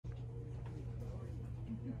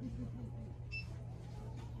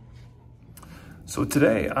So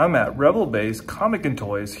today I'm at Rebel Base Comic and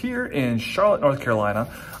Toys here in Charlotte, North Carolina.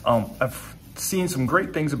 I've seen some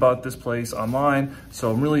great things about this place online,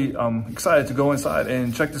 so I'm really excited to go inside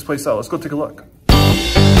and check this place out. Let's go take a look.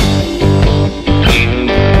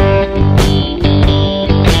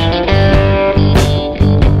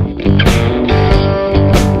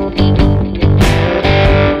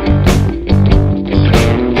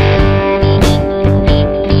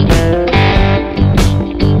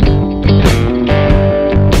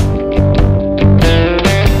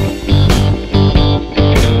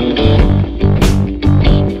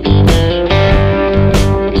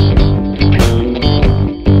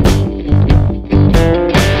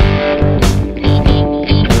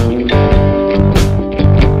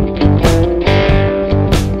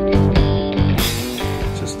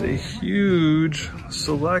 Huge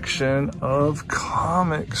selection of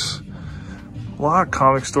comics. A lot of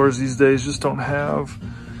comic stores these days just don't have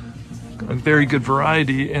a very good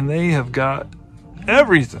variety, and they have got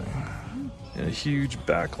everything. And a huge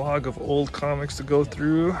backlog of old comics to go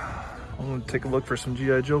through. I'm gonna take a look for some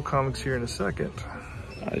G.I. Joe comics here in a second.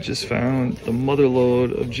 I just found the mother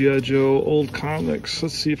load of G.I. Joe old comics.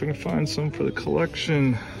 Let's see if I can find some for the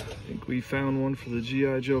collection. I think we found one for the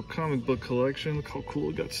G.I. Joe comic book collection. Look how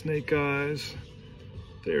cool it got Snake Eyes.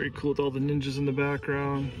 Very cool with all the ninjas in the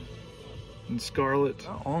background. And Scarlet.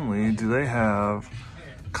 Not only do they have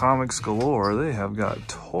comics galore, they have got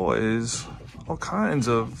toys. All kinds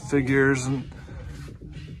of figures and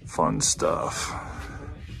fun stuff.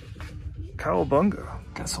 Cowabunga.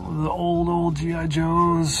 Got some of the old G.I.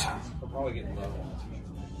 Joes.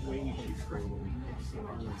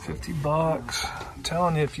 50 bucks. I'm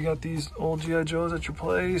telling you, if you got these old G.I. Joes at your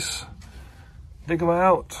place, dig them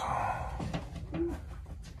out.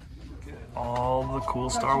 Get all the cool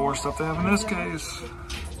Star Wars stuff they have in this case.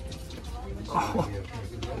 Oh.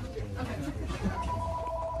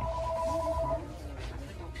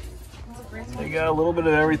 They got a little bit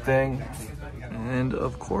of everything. And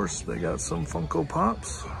of course, they got some Funko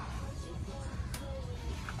Pops.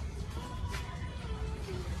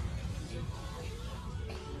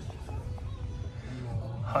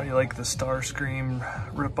 How do you like the Starscream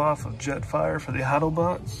ripoff of Jetfire for the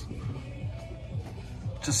Autobots?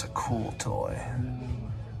 Just a cool toy.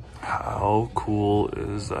 How cool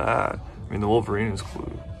is that? I mean, the Wolverine is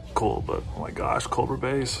cool, but oh my gosh, Cobra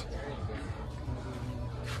Base.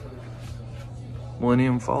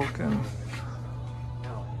 Millennium Falcon.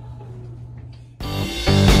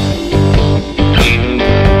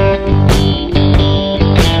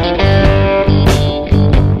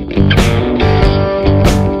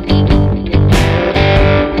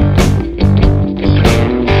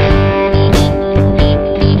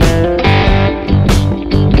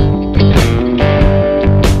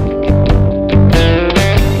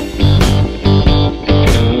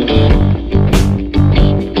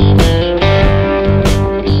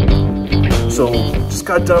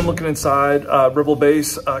 Got done looking inside Rebel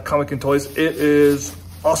Base Comic and Toys. It is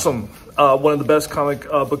awesome. One of the best comic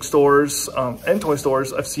book stores and toy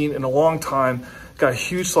stores I've seen in a long time. Got a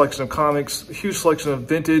huge selection of comics, a huge selection of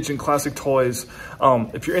vintage and classic toys.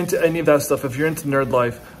 If you're into any of that stuff, if you're into nerd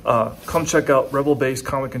life, come check out Rebel Base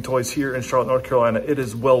Comic and Toys here in Charlotte, North Carolina. It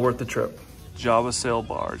is well worth the trip. Java sail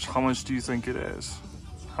barge. How much do you think it is?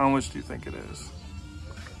 How much do you think it is?